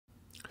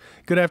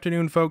Good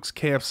afternoon, folks.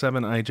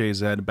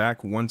 KF7IJZ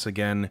back once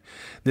again,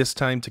 this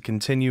time to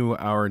continue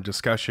our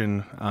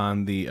discussion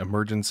on the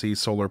emergency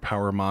solar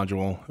power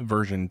module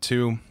version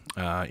 2.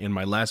 In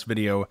my last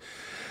video,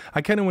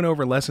 I kind of went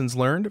over lessons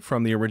learned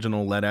from the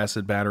original lead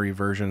acid battery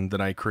version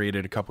that I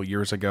created a couple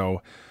years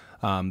ago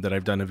that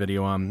I've done a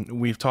video on.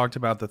 We've talked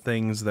about the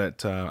things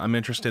that I'm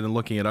interested in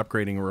looking at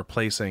upgrading or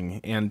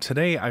replacing, and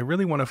today I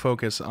really want to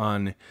focus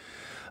on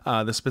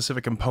the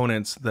specific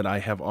components that I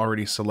have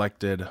already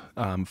selected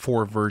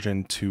for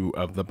version 2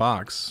 of the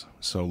box.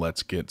 So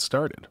let's get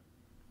started.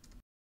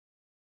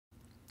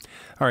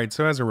 All right,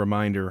 so as a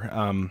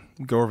reminder,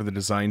 go over the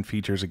design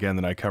features again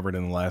that I covered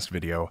in the last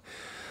video.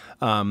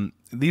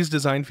 These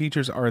design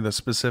features are the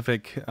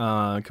specific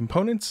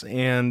components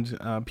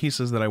and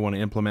pieces that I want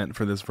to implement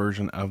for this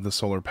version of the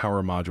solar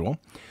power module.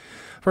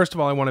 First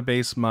of all, I want to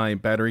base my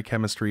battery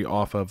chemistry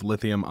off of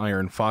lithium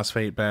iron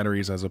phosphate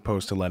batteries as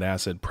opposed to lead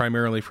acid,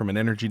 primarily from an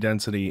energy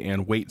density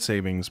and weight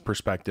savings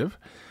perspective.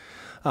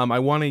 I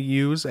want to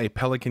use a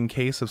Pelican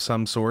case of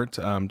some sort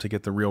to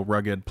get the real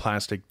rugged,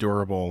 plastic,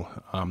 durable,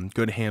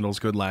 good handles,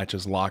 good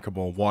latches,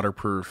 lockable,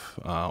 waterproof,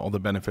 all the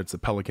benefits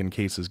that Pelican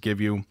cases give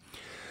you.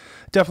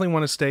 Definitely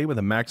want to stay with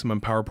a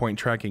maximum power point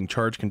tracking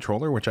charge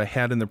controller, which I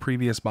had in the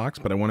previous box,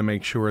 but I want to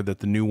make sure that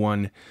the new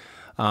one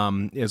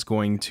is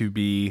going to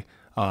be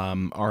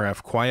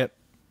RF quiet.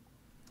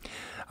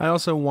 I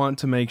also want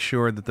to make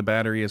sure that the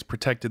battery is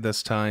protected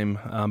this time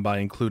by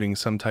including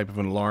some type of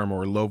an alarm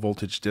or low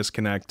voltage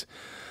disconnect.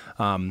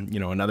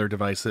 Another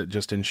device that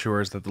just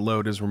ensures that the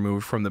load is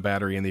removed from the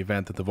battery in the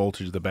event that the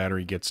voltage of the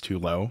battery gets too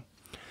low.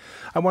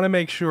 I want to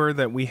make sure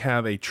that we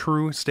have a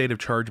true state of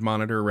charge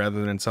monitor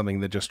rather than something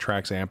that just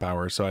tracks amp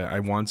hours. So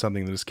I want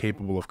something that is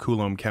capable of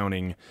Coulomb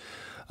counting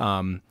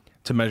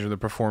to measure the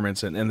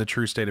performance and the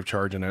true state of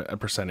charge in a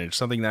percentage,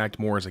 something that acts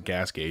more as a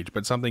gas gauge,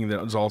 but something that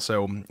is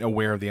also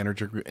aware of the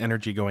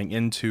energy going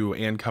into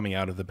and coming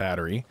out of the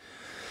battery.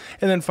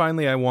 And then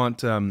finally, I want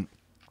to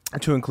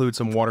include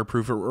some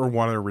waterproof or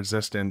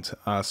water-resistant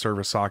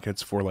service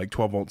sockets for like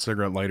 12-volt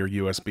cigarette lighter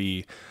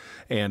USB,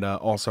 and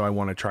also I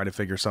want to try to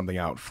figure something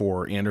out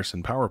for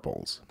Anderson power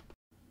poles.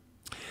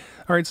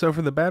 All right, so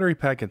for the battery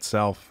pack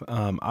itself,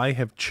 I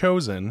have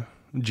chosen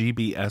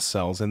GBS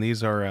cells, and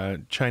these are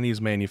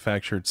Chinese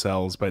manufactured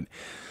cells, but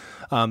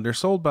they're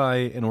sold by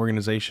an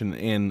organization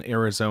in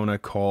Arizona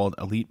called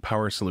Elite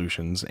Power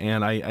Solutions,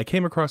 and I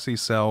came across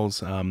these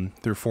cells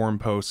through forum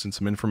posts and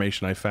some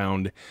information I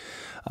found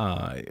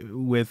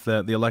with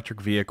the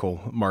electric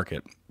vehicle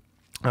market.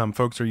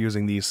 Folks are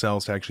using these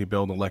cells to actually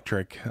build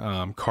electric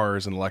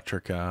cars and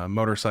electric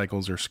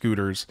motorcycles or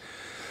scooters,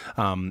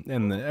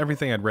 and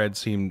everything I'd read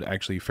seemed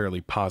actually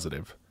fairly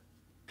positive.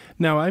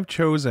 Now, I've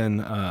chosen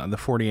the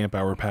 40 amp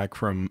hour pack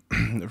from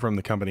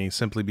the company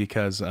simply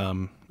because,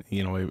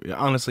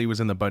 honestly, it was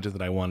in the budget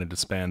that I wanted to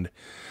spend.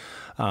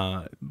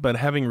 But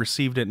having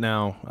received it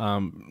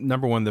now,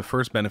 number one, the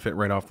first benefit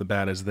right off the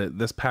bat is that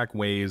this pack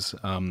weighs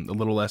a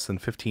little less than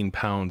 15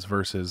 pounds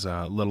versus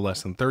a little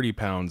less than 30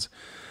 pounds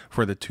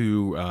for the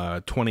two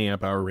 20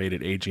 amp hour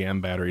rated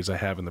AGM batteries I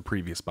have in the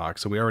previous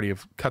box. So we already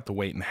have cut the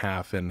weight in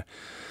half, and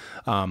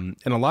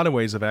in a lot of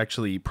ways have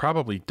actually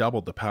probably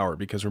doubled the power,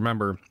 because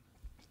remember,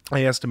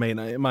 I estimate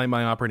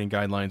my operating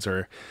guidelines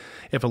are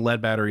if a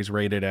lead battery is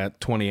rated at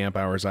 20 amp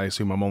hours, I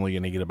assume I'm only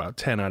going to get about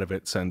 10 out of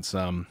it, since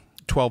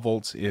 12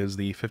 volts is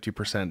the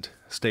 50%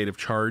 state of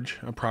charge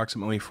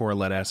approximately for a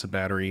lead acid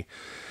battery.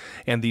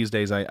 And these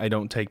days I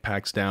don't take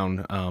packs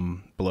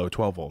down below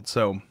 12 volts.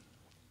 So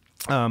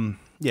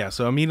yeah,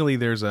 so immediately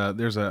there's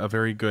a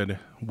very good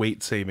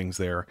weight savings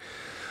there.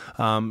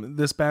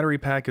 This battery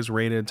pack is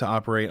rated to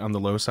operate on the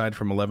low side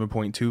from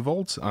 11.2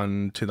 volts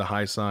on to the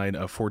high side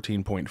of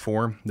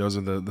 14.4. Those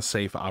are the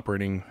safe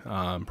operating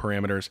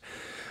parameters.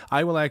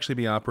 I will actually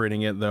be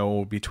operating it,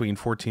 though, between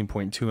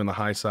 14.2 and the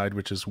high side,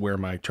 which is where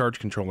my charge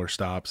controller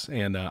stops,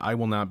 and I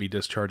will not be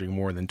discharging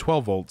more than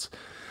 12 volts,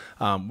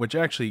 which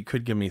actually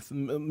could give me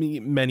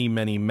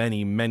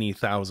many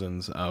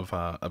thousands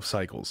of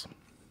cycles.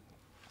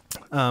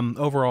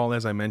 Overall,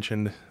 as I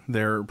mentioned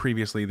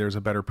previously, there's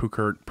a better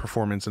Pukert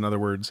performance. In other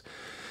words,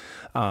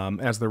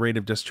 as the rate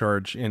of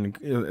discharge and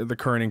the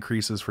current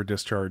increases for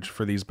discharge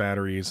for these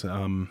batteries,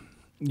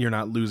 you're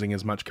not losing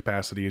as much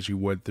capacity as you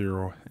would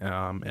through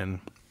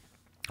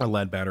a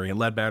lead battery. And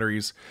lead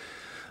batteries,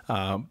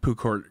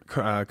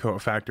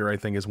 Pukert factor, I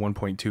think, is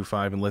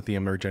 1.25, and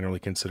lithium are generally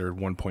considered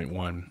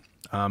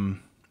 1.1.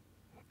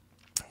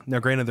 Now,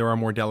 granted, there are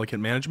more delicate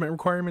management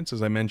requirements.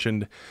 As I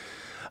mentioned,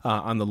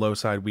 on the low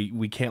side,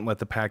 we can't let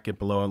the pack get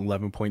below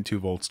 11.2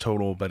 volts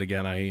total, but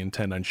again, I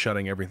intend on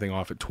shutting everything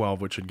off at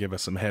 12, which should give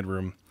us some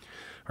headroom,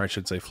 or I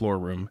should say floor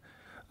room.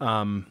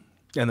 And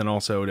then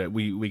also that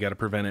we got to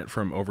prevent it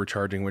from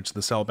overcharging, which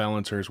the cell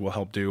balancers will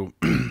help do,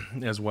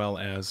 as well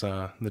as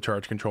the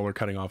charge controller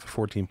cutting off at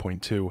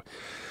 14.2.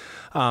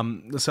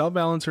 The cell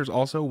balancers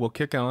also will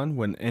kick on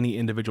when any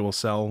individual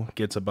cell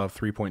gets above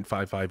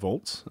 3.55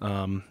 volts,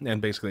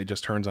 and basically it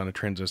just turns on a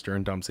transistor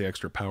and dumps the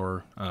extra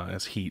power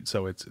as heat,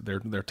 so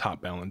they're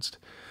top balanced.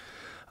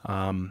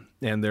 And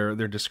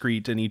they're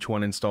discrete, and each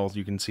one installs,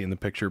 you can see in the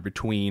picture,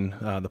 between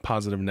the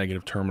positive and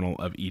negative terminal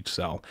of each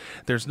cell.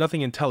 There's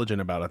nothing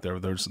intelligent about it, though.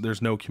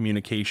 There's no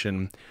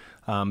communication.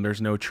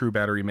 There's no true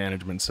battery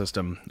management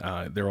system.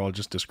 They're all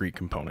just discrete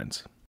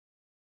components.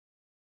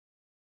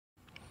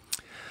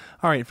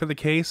 All right, for the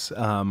case,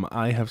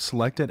 I have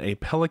selected a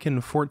Pelican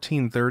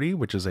 1430,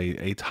 which is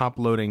a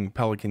top-loading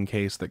Pelican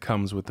case that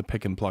comes with the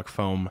pick and pluck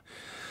foam.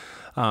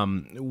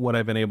 What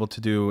I've been able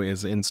to do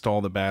is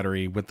install the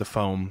battery with the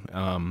foam.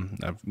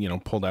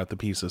 I've pulled out the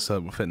pieces so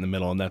it will fit in the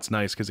middle, and that's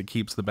nice because it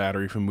keeps the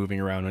battery from moving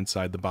around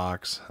inside the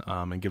box,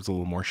 and gives a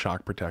little more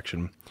shock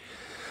protection.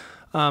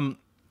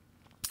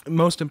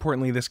 Most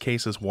importantly, this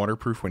case is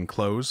waterproof when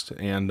closed,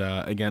 and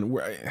again,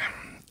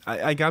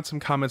 I got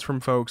some comments from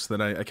folks that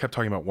I kept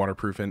talking about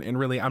waterproof, and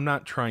really, I'm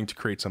not trying to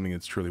create something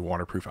that's truly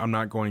waterproof. I'm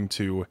not going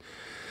to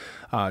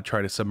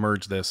try to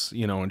submerge this,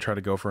 and try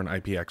to go for an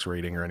IPX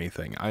rating or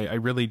anything. I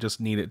really just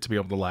need it to be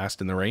able to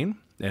last in the rain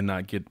and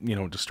not get,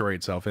 destroy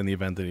itself in the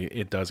event that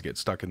it does get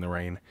stuck in the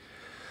rain.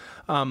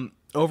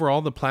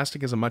 Overall, the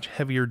plastic is a much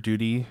heavier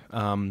duty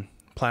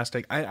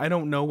plastic. I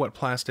don't know what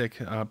plastic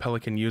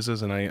Pelican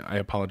uses, and I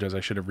apologize, I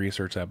should have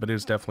researched that, but it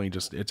is definitely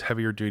it's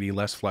heavier duty,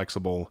 less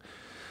flexible,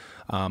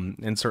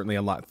 and certainly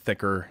a lot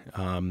thicker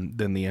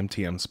than the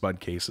MTM spud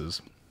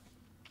cases.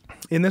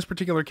 In this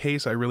particular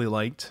case, I really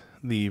liked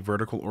the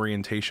vertical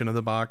orientation of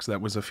the box.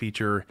 That was a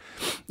feature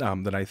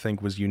that I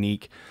think was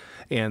unique,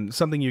 and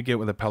something you get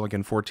with a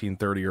Pelican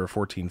 1430 or a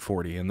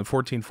 1440. And the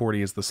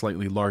 1440 is the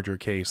slightly larger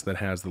case that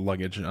has the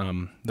luggage,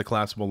 the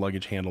collapsible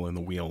luggage handle in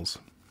the wheels.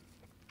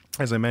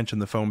 As I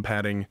mentioned, the foam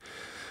padding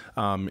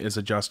is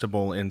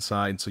adjustable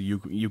inside, so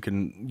you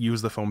can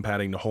use the foam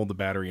padding to hold the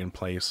battery in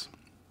place.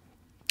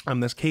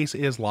 This case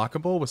is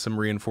lockable with some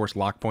reinforced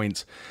lock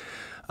points.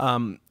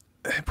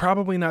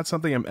 Probably not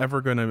something I'm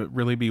ever going to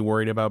really be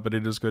worried about, but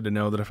it is good to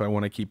know that if I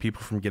want to keep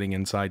people from getting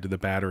inside to the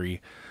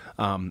battery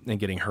and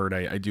getting hurt,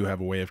 I do have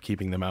a way of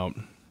keeping them out.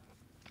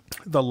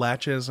 The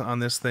latches on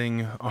this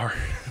thing are,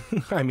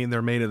 I mean,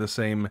 they're made of the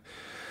same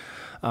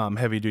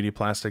heavy-duty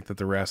plastic that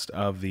the rest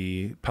of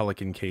the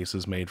Pelican case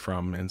is made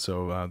from, and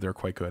so they're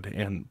quite good.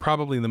 And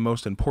probably the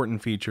most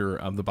important feature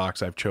of the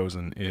box I've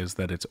chosen is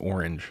that it's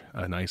orange,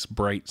 a nice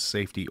bright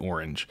safety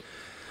orange,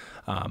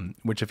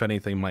 which if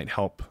anything might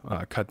help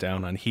cut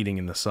down on heating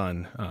in the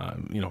sun,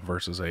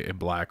 versus a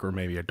black or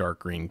maybe a dark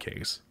green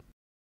case.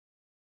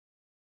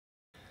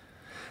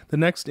 The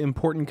next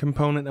important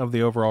component of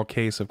the overall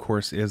case, of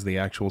course, is the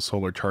actual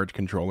solar charge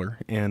controller.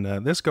 And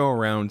this go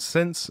around,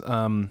 since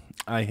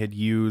I had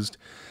used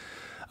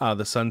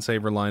the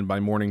SunSaver line by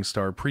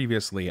Morningstar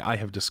previously, I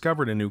have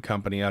discovered a new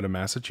company out of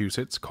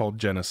Massachusetts called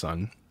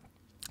Genasun.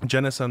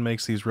 Genasun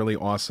makes these really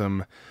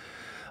awesome,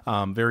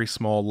 very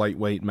small,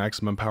 lightweight,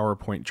 maximum power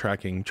point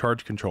tracking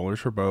charge controllers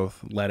for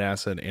both lead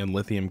acid and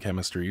lithium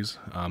chemistries.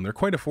 They're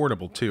quite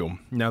affordable too.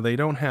 Now, they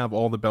don't have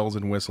all the bells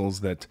and whistles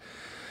that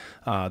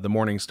the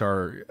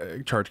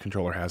Morningstar charge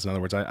controller has. In other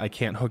words, I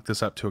can't hook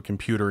this up to a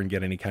computer and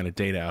get any kind of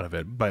data out of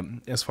it. But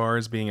as far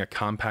as being a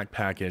compact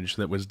package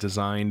that was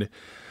designed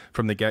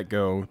from the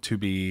get-go to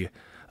be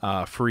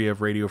free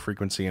of radio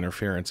frequency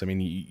interference, I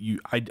mean,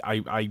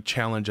 I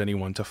challenge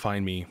anyone to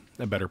find me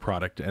a better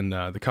product, and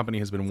the company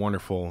has been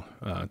wonderful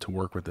to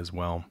work with as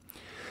well.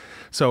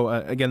 So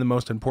again, the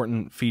most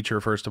important feature,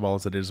 first of all,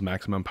 is that it is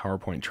maximum power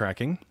point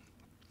tracking.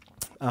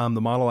 The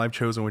model I've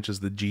chosen, which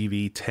is the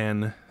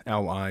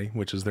GV10Li,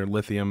 which is their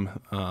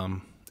lithium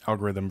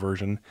algorithm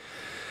version.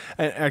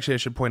 And actually, I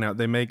should point out,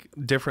 they make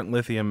different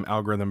lithium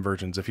algorithm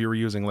versions. If you were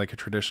using like a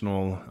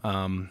traditional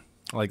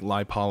like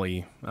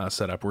Li-Poly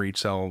setup where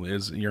each cell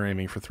you're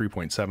aiming for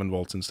 3.7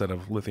 volts instead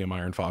of lithium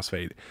iron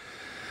phosphate,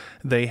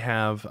 they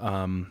have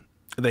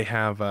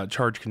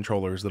charge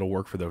controllers that'll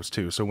work for those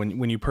too. So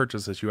when you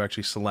purchase this, you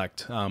actually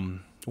select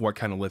what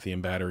kind of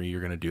lithium battery you're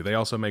going to do. They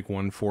also make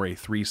one for a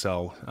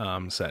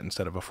 3-cell set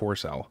instead of a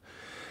 4-cell.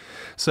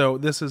 So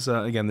this is,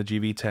 again, the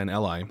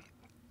GV10Li,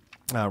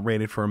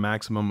 rated for a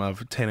maximum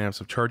of 10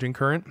 amps of charging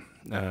current.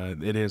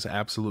 It is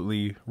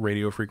absolutely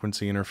radio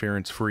frequency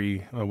interference free,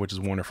 which is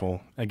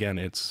wonderful. Again,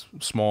 it's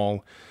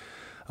small,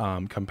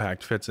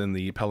 compact, fits in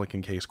the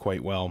Pelican case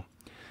quite well.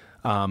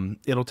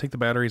 It'll take the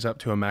batteries up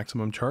to a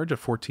maximum charge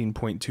of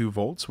 14.2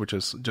 volts, which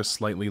is just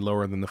slightly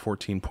lower than the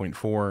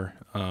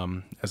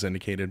 14.4 as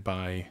indicated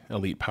by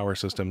Elite Power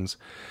Systems.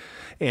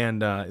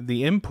 And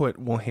the input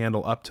will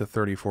handle up to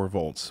 34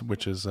 volts,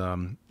 which is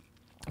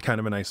kind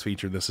of a nice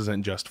feature. This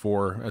isn't just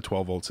for a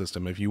 12-volt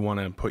system. If you want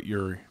to put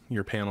your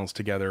panels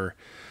together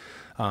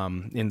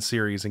in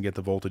series and get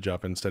the voltage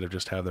up instead of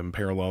just have them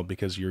parallel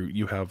because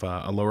you have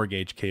a lower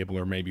gauge cable,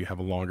 or maybe you have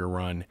a longer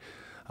run,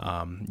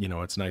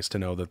 it's nice to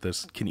know that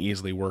this can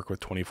easily work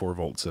with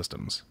 24-volt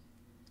systems.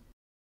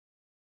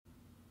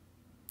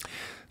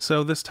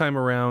 So this time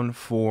around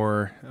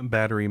for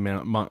battery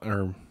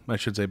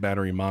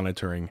battery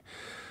monitoring,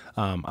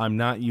 I'm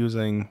not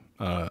using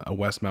a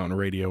West Mountain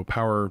radio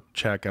power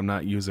check. I'm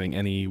not using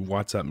any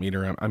watts up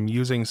meter. I'm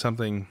using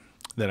something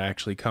that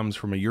actually comes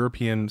from a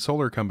European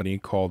solar company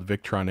called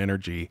Victron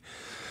Energy.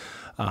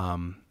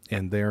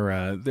 and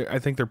I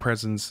think their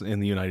presence in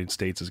the United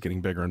States is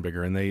getting bigger and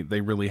bigger, and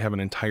they really have an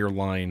entire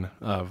line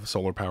of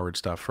solar powered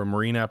stuff, from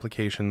marine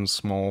applications,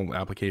 small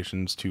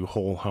applications, to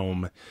whole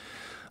home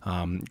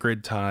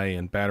grid tie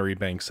and battery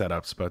bank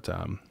setups. But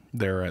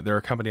they're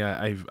a company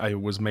I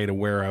was made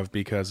aware of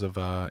because of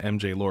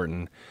MJ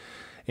Lorton,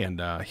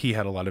 and he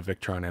had a lot of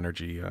Victron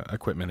Energy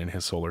equipment in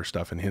his solar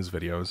stuff in his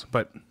videos.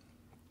 But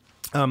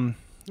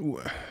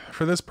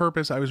for this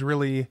purpose, I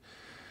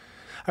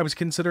was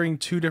considering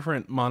two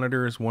different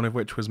monitors, one of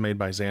which was made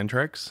by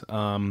Xantrex.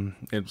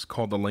 It was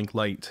called the Link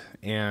Lite,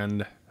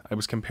 and I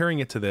was comparing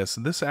it to this.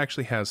 This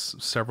actually has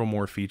several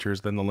more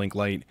features than the Link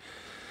Lite,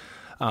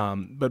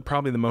 but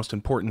probably the most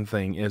important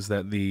thing is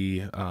that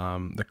the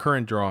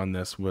current draw on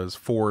this was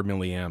 4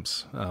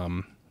 milliamps,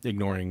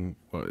 ignoring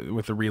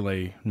with the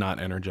relay not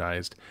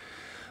energized.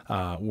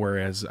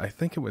 Whereas I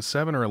think it was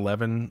 7 or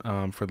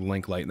 11 for the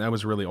Link Lite, and that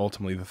was really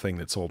ultimately the thing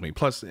that sold me.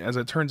 Plus, as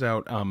it turns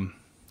out,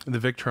 the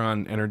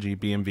Victron Energy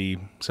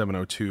BMV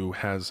 702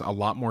 has a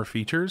lot more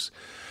features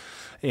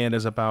and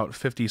is about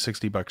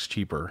 $50-60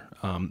 cheaper.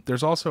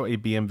 There's also a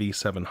BMV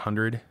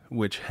 700,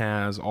 which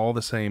has all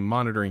the same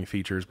monitoring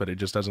features, but it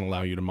just doesn't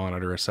allow you to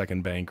monitor a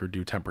second bank or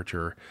do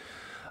temperature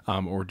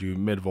or do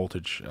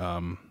mid-voltage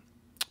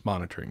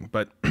monitoring.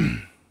 But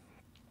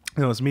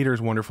this meter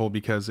is wonderful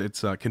because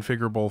it's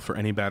configurable for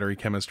any battery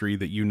chemistry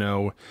that you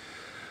know.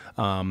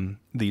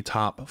 The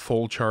top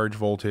full charge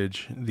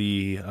voltage,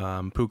 the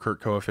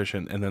Pukert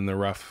coefficient, and then the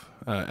rough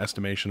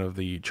estimation of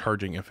the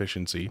charging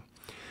efficiency.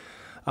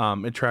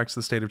 It tracks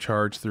the state of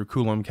charge through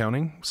Coulomb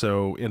counting,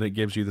 so it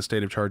gives you the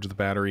state of charge of the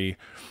battery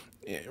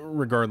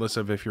regardless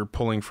of if you're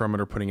pulling from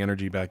it or putting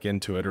energy back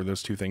into it, or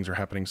those two things are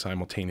happening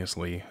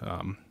simultaneously,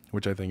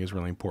 which I think is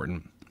really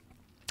important.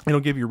 It'll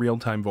give you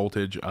real-time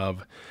voltage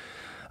of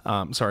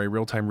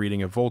real-time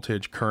reading of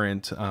voltage,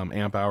 current,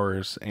 amp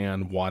hours,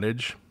 and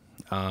wattage.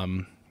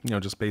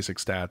 Just basic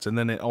stats. And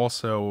then it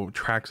also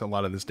tracks a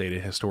lot of this data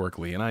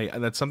historically.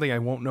 And that's something I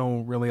won't know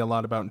really a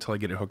lot about until I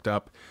get it hooked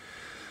up.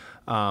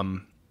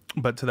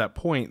 But to that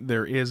point,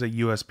 there is a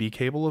USB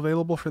cable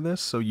available for this,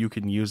 so you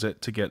can use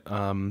it to get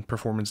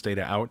performance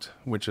data out,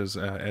 which is,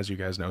 as you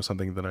guys know,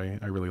 something that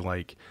I really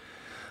like.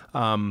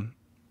 And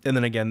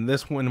then again,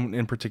 this one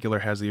in particular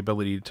has the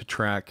ability to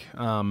track,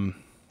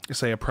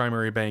 say, a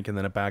primary bank and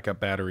then a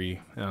backup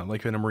battery.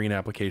 Like in a marine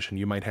application,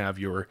 you might have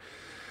your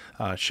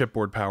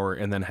shipboard power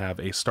and then have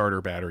a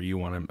starter battery you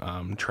want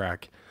to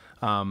track,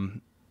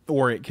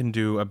 or it can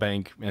do a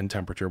bank and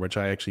temperature, which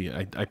I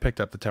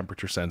picked up the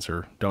temperature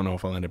sensor. Don't know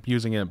if I'll end up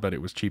using it, but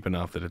it was cheap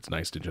enough that it's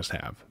nice to just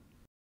have.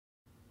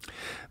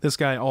 This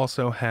guy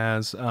also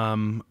has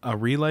a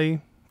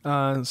relay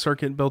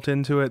circuit built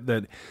into it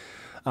that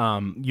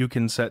you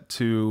can set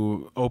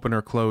to open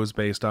or close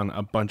based on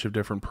a bunch of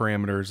different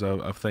parameters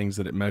of things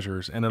that it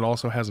measures. And it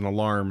also has an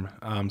alarm,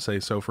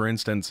 so for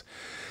instance,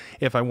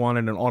 if I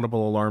wanted an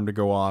audible alarm to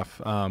go off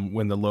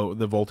when the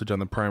voltage on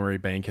the primary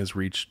bank has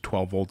reached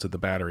 12 volts at the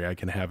battery, I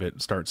can have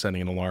it start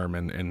sending an alarm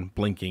and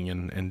blinking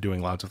and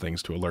doing lots of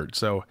things to alert.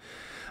 So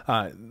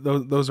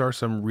those are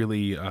some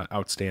really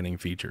outstanding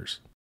features.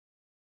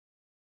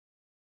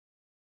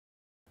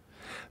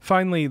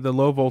 Finally, the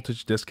low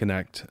voltage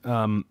disconnect.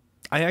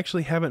 I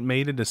actually haven't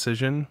made a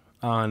decision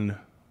on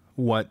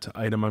what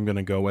item I'm going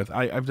to go with.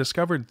 I've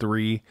discovered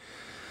 3.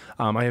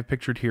 I have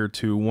pictured here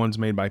 2. One's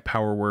made by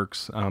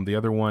PowerWorks. The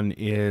other one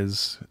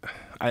is,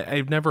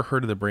 I've never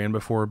heard of the brand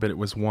before, but it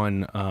was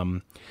one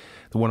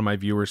that one of my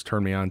viewers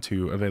turned me on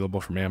to,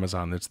 available from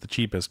Amazon. That's the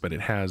cheapest, but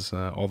it has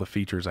all the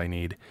features I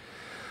need.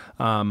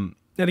 And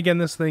again,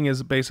 this thing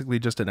is basically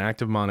just an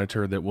active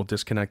monitor that will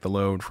disconnect the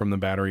load from the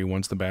battery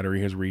once the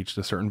battery has reached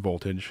a certain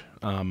voltage.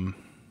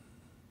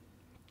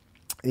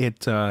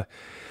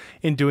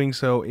 In doing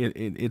so,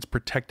 it's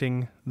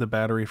protecting the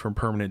battery from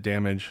permanent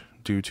damage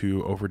due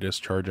to over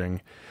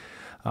discharging.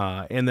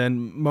 And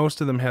then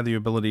most of them have the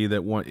ability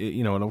that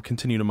it'll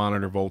continue to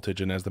monitor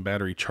voltage, and as the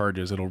battery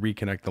charges, it'll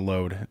reconnect the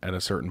load at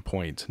a certain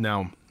point.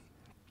 Now,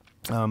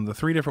 the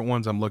 3 different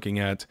ones I'm looking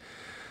at,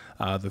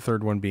 the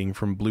third one being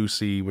from Blue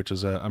Sea, which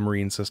is a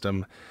marine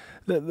system.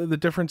 The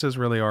differences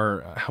really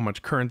are how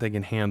much current they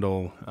can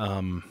handle,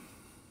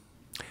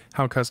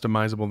 how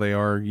customizable they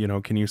are.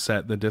 Can you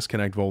set the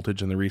disconnect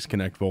voltage and the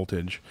reconnect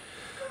voltage?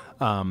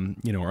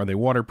 Are they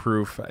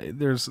waterproof?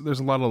 There's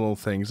a lot of little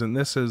things, and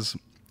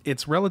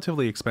it's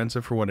relatively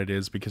expensive for what it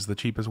is, because the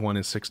cheapest one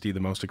is $60, the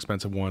most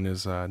expensive one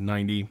is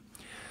 $90.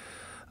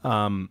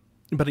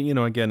 But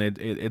again,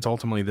 it's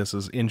ultimately, this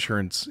is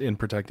insurance in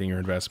protecting your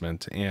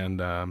investment, and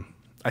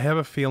I have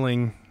a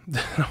feeling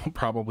that I'll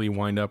probably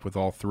wind up with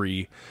all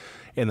 3,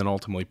 and then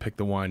ultimately pick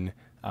the one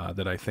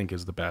that I think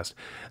is the best.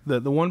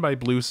 The one by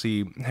Blue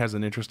Sea has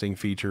an interesting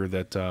feature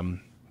that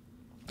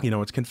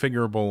it's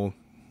configurable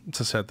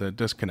to set the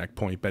disconnect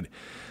point, but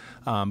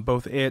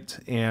both it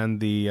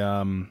and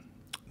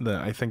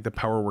I think the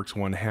PowerWorks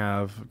one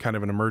have kind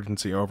of an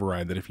emergency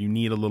override, that if you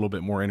need a little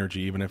bit more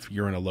energy, even if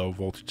you're in a low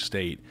voltage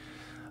state,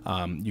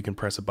 you can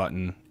press a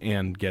button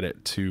and get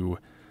it to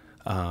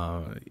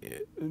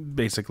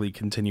basically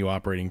continue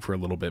operating for a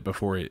little bit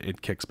before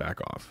it kicks back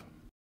off.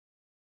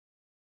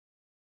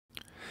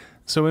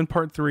 So in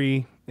part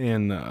 3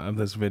 of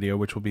this video,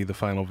 which will be the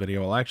final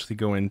video, I'll actually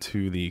go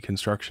into the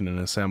construction and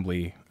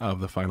assembly of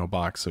the final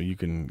box, so you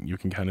can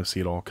kind of see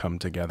it all come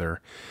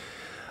together.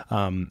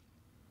 I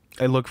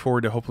look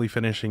forward to hopefully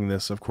finishing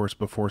this, of course,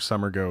 before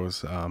summer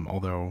goes,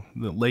 although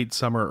the late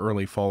summer,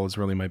 early fall is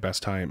really my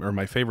best time, or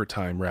my favorite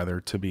time, rather,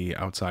 to be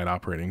outside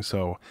operating.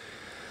 So,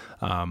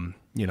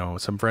 you know,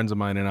 some friends of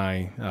mine and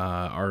I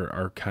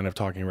are kind of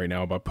talking right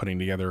now about putting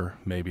together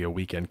maybe a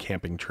weekend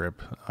camping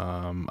trip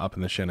up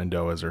in the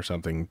Shenandoahs or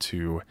something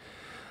to,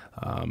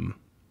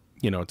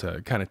 you know,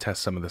 to kind of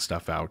test some of this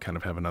stuff out, kind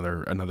of have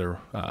another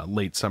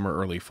late summer,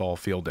 early fall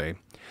field day.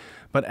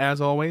 But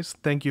as always,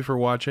 thank you for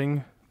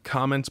watching.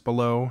 Comments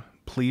below,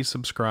 please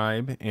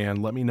subscribe,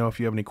 and let me know if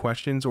you have any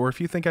questions, or if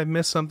you think I've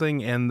missed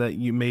something and that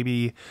you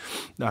maybe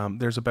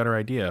there's a better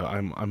idea.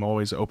 I'm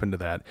always open to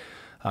that,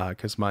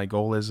 because my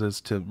goal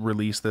is to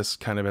release this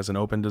kind of as an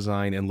open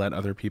design and let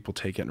other people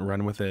take it and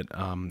run with it.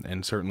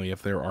 And certainly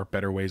if there are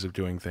better ways of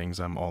doing things,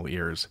 I'm all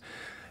ears.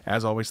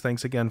 As always,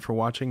 thanks again for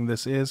watching.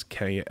 This is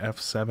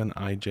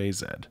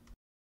KF7IJZ.